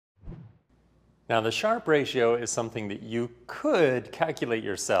Now, the Sharpe ratio is something that you could calculate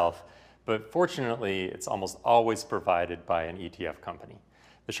yourself, but fortunately, it's almost always provided by an ETF company.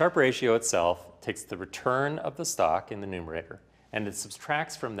 The Sharpe ratio itself takes the return of the stock in the numerator, and it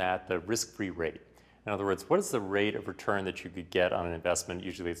subtracts from that the risk-free rate. In other words, what is the rate of return that you could get on an investment?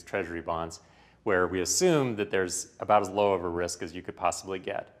 Usually it's treasury bonds, where we assume that there's about as low of a risk as you could possibly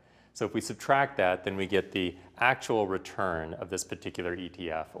get. So if we subtract that, then we get the actual return of this particular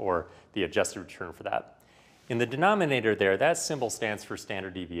ETF, or the adjusted return for that. In the denominator there, that symbol stands for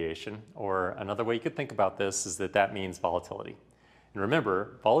standard deviation, or another way you could think about this is that that means volatility. And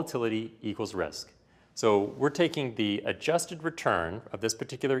remember, volatility equals risk. So we're taking the adjusted return of this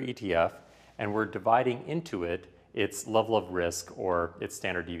particular ETF, and we're dividing into it its level of risk, or its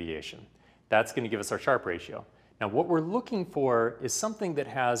standard deviation. That's going to give us our Sharpe ratio. Now, what we're looking for is something that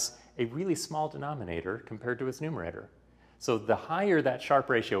has a really small denominator compared to its numerator. So the higher that Sharpe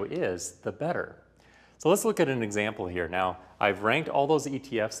ratio is, the better. So let's look at an example here. Now, I've ranked all those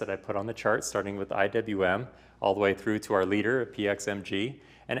ETFs that I put on the chart, starting with IWM, all the way through to our leader, PXMG.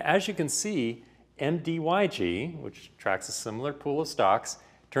 And as you can see, MDYG, which tracks a similar pool of stocks,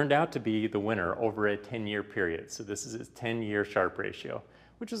 turned out to be the winner over a 10-year period. So this is its 10-year Sharpe ratio,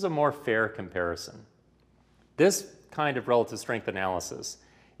 which is a more fair comparison. This kind of relative strength analysis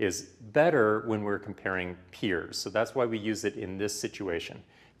is better when we're comparing peers. So that's why we use it in this situation.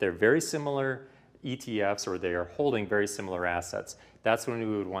 They're very similar ETFs, or they are holding very similar assets. That's when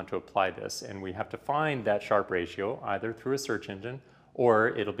we would want to apply this. And we have to find that Sharpe ratio either through a search engine, or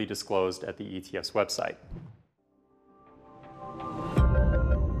it'll be disclosed at the ETF's website.